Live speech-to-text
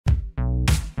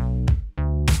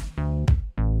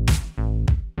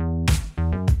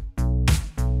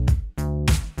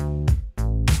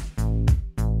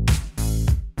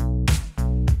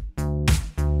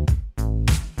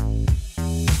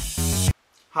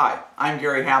Hi, I'm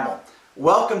Gary Hamel.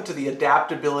 Welcome to the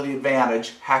Adaptability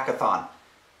Advantage Hackathon.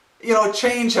 You know,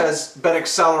 change has been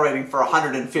accelerating for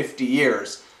 150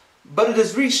 years, but it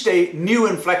has reached a new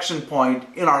inflection point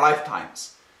in our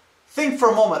lifetimes. Think for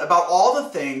a moment about all the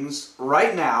things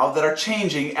right now that are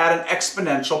changing at an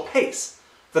exponential pace.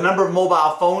 The number of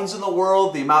mobile phones in the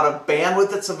world, the amount of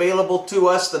bandwidth that's available to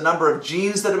us, the number of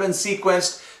genes that have been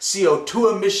sequenced,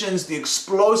 CO2 emissions, the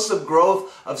explosive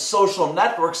growth of social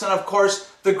networks, and of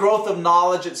course, the growth of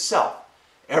knowledge itself.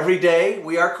 Every day,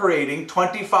 we are creating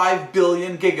 25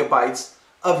 billion gigabytes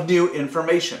of new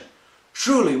information.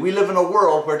 Truly, we live in a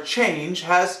world where change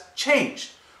has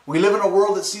changed. We live in a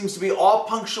world that seems to be all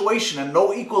punctuation and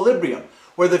no equilibrium,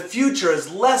 where the future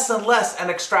is less and less an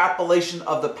extrapolation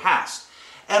of the past,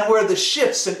 and where the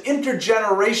shifts in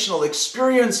intergenerational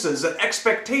experiences and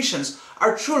expectations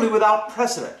are truly without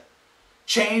precedent.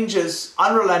 Change is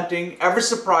unrelenting, ever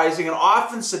surprising, and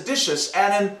often seditious,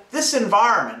 and in this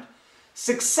environment,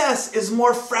 success is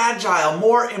more fragile,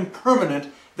 more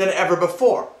impermanent than ever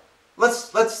before.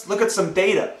 Let's look at some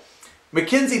data.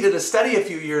 McKinsey did a study a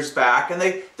few years back, and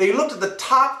they looked at the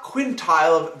top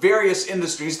quintile of various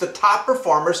industries, the top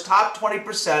performers, top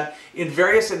 20% in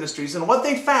various industries, and what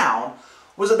they found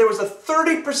was that there was a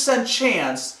 30%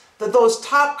 chance that those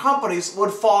top companies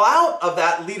would fall out of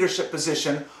that leadership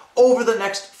position over the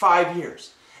next 5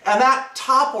 years. And that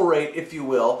topple rate, if you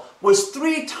will, was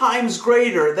 3 times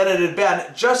greater than it had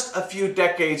been just a few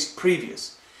decades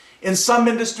previous. In some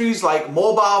industries like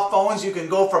mobile phones, you can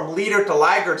go from leader to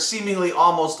laggard seemingly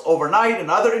almost overnight. In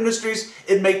other industries,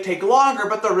 it may take longer,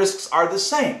 but the risks are the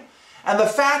same. And the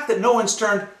fact that no one's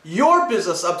turned your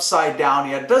business upside down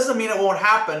yet doesn't mean it won't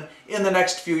happen in the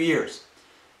next few years.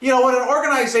 You know, when an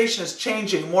organization is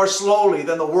changing more slowly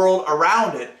than the world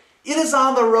around it, it is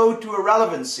on the road to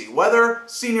irrelevancy, whether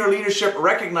senior leadership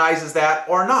recognizes that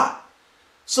or not.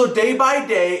 So day by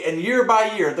day and year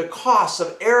by year, the costs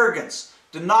of arrogance,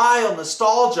 denial,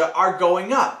 nostalgia are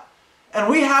going up. And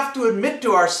we have to admit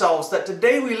to ourselves that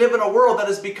today we live in a world that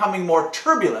is becoming more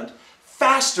turbulent,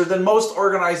 faster than most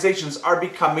organizations are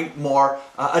becoming more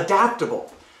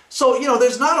adaptable. So, you know,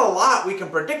 there's not a lot we can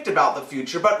predict about the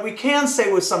future, but we can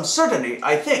say with some certainty,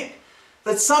 I think,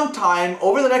 that sometime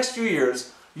over the next few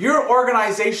years, your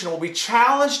organization will be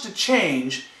challenged to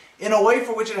change in a way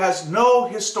for which it has no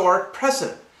historic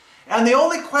precedent. And the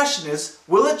only question is,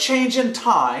 will it change in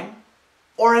time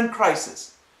or in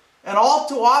crisis? And all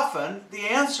too often, the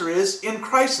answer is in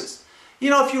crisis. You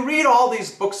know, if you read all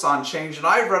these books on change, and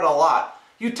I've read a lot,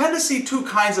 you tend to see 2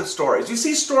 kinds of stories. You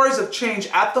see stories of change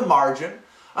at the margin,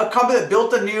 a company that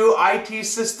built a new IT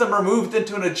system or moved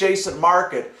into an adjacent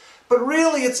market. But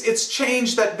really, it's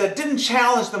change that didn't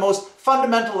challenge the most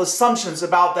fundamental assumptions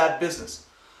about that business.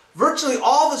 Virtually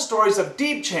all the stories of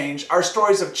deep change are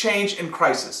stories of change in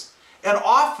crisis, and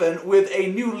often with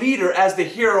a new leader as the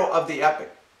hero of the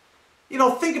epic. You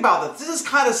know, think about this. This is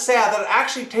kind of sad that it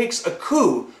actually takes a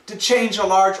coup to change a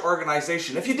large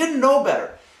organization. If you didn't know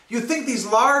better, you'd think these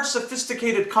large,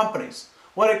 sophisticated companies,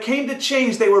 when it came to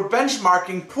change, they were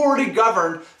benchmarking poorly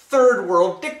governed third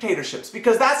world dictatorships,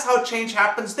 because that's how change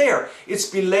happens there. It's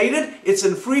belated, it's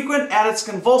infrequent, and it's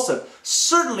convulsive.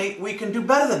 Certainly, we can do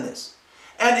better than this.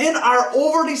 And in our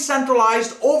overly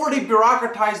centralized, overly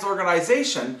bureaucratized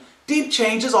organization, deep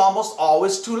change is almost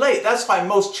always too late. That's why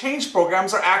most change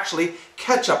programs are actually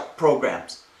catch-up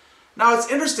programs. Now,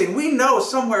 it's interesting. We know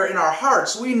somewhere in our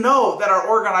hearts, we know that our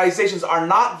organizations are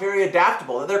not very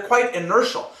adaptable, that they're quite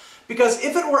inertial. Because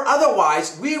if it were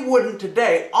otherwise, we wouldn't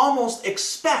today almost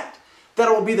expect that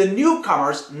it will be the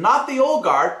newcomers, not the old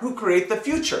guard, who create the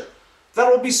future. That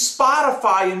it will be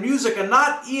Spotify in music and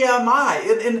not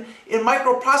EMI. In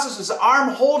microprocessors, ARM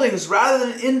Holdings rather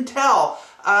than Intel.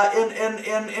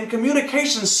 In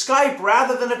communications, Skype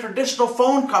rather than a traditional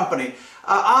phone company.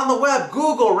 On the web,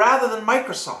 Google rather than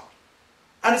Microsoft.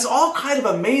 And it's all kind of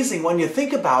amazing when you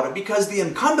think about it, because the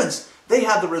incumbents, they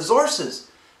had the resources.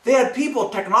 They had people,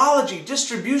 technology,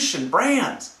 distribution,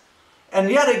 brands. And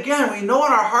yet again, we know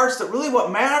in our hearts that really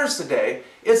what matters today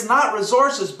is not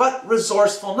resources, but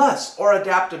resourcefulness or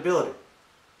adaptability.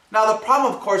 Now, the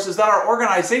problem, of course, is that our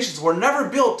organizations were never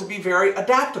built to be very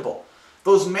adaptable.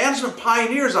 Those management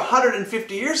pioneers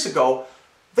 150 years ago,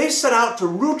 they set out to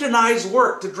routinize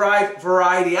work, to drive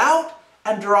variety out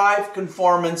and drive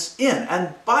conformance in.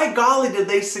 And by golly, did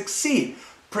they succeed.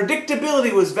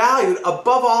 Predictability was valued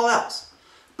above all else.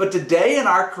 But today in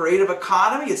our creative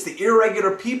economy, it's the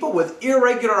irregular people with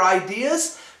irregular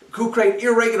ideas who create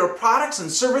irregular products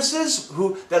and services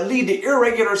that lead to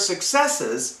irregular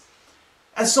successes.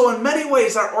 And so in many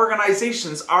ways, our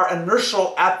organizations are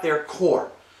inertial at their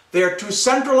core. They are too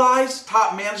centralized.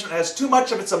 Top management has too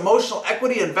much of its emotional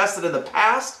equity invested in the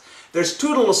past. There's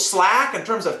too little slack in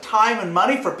terms of time and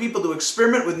money for people to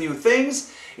experiment with new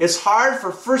things. It's hard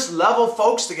for first level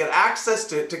folks to get access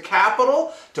to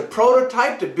capital, to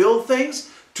prototype, to build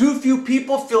things. Too few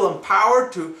people feel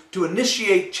empowered to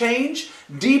initiate change.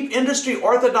 Deep industry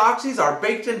orthodoxies are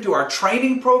baked into our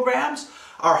training programs.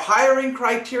 Our hiring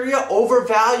criteria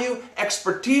overvalue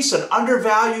expertise and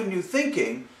undervalue new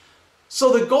thinking.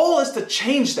 So the goal is to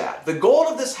change that. The goal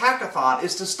of this hackathon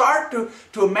is to start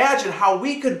to imagine how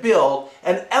we could build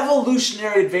an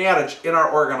evolutionary advantage in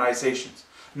our organizations.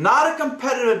 Not a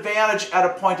competitive advantage at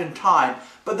a point in time,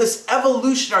 but this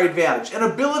evolutionary advantage, an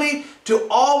ability to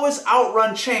always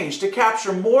outrun change, to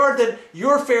capture more than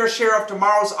your fair share of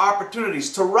tomorrow's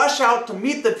opportunities, to rush out to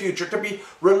meet the future, to be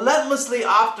relentlessly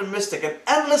optimistic and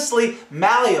endlessly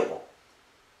malleable.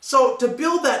 So to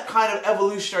build that kind of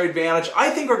evolutionary advantage,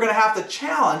 I think we're going to have to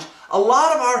challenge a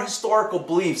lot of our historical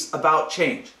beliefs about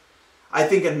change. I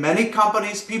think in many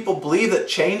companies, people believe that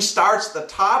change starts at the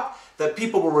top, that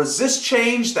people will resist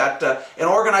change, that an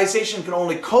organization can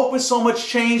only cope with so much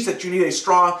change, that you need a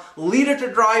strong leader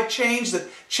to drive change, that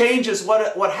change is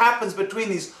what happens between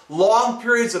these long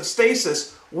periods of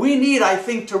stasis. We need, I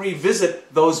think, to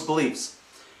revisit those beliefs.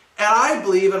 And I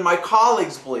believe, and my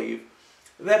colleagues believe,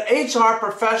 that HR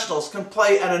professionals can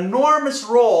play an enormous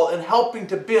role in helping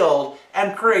to build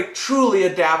and create truly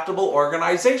adaptable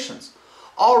organizations.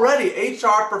 Already,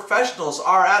 HR professionals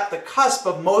are at the cusp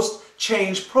of most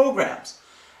change programs.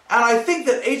 And I think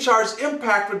that HR's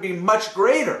impact would be much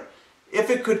greater if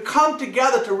it could come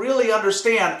together to really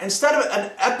understand, instead of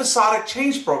an episodic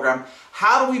change program,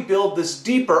 how do we build this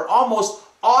deeper, almost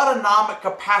autonomic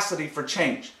capacity for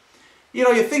change? You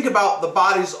know, you think about the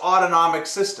body's autonomic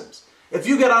systems. If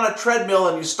you get on a treadmill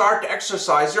and you start to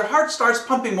exercise, your heart starts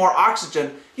pumping more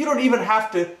oxygen. You don't even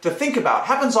have to think about it. It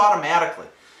happens automatically.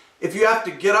 If you have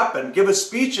to get up and give a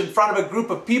speech in front of a group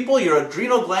of people, your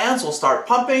adrenal glands will start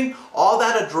pumping all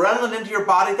that adrenaline into your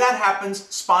body. That happens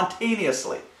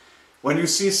spontaneously. When you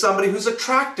see somebody who's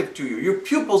attractive to you, your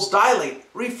pupils dilate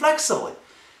reflexively.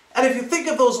 And if you think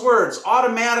of those words,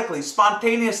 automatically,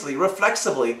 spontaneously,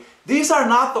 reflexively, these are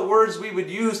not the words we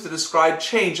would use to describe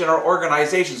change in our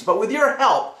organizations. But with your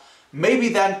help, maybe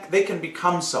then they can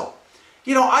become so.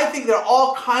 You know, I think there are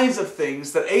all kinds of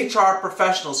things that HR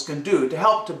professionals can do to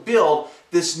help to build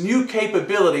this new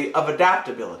capability of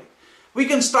adaptability. We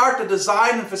can start to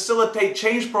design and facilitate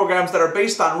change programs that are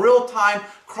based on real-time,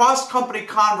 cross-company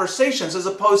conversations as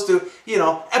opposed to,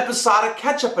 episodic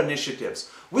catch-up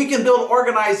initiatives. We can build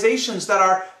organizations that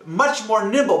are much more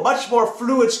nimble, much more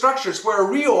fluid structures where a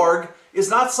reorg is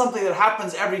not something that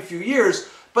happens every few years,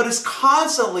 but is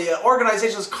constantly, an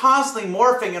organization is constantly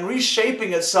morphing and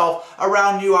reshaping itself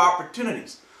around new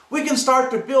opportunities. We can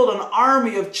start to build an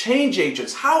army of change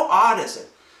agents. How odd is it?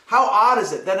 How odd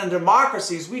is it that in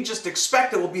democracies we just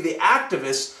expect it will be the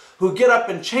activists who get up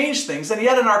and change things, and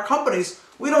yet in our companies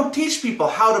we don't teach people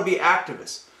how to be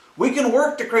activists. We can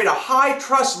work to create a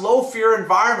high-trust, low-fear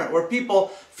environment where people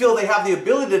feel they have the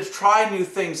ability to try new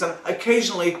things and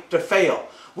occasionally to fail.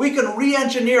 We can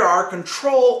re-engineer our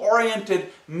control-oriented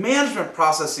management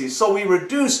processes so we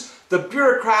reduce the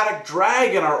bureaucratic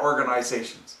drag in our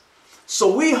organizations.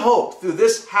 So we hope through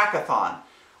this hackathon,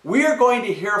 we are going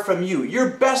to hear from you, your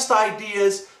best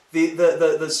ideas,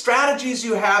 the strategies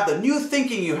you have, the new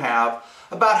thinking you have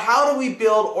about how do we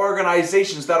build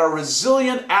organizations that are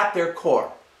resilient at their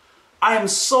core. I am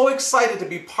so excited to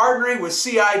be partnering with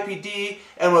CIPD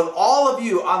and with all of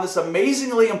you on this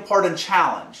amazingly important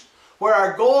challenge, where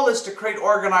our goal is to create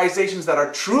organizations that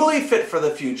are truly fit for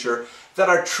the future, that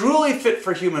are truly fit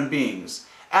for human beings,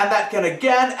 and that can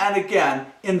again and again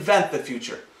invent the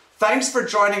future. Thanks for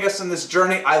joining us in this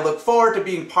journey. I look forward to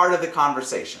being part of the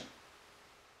conversation.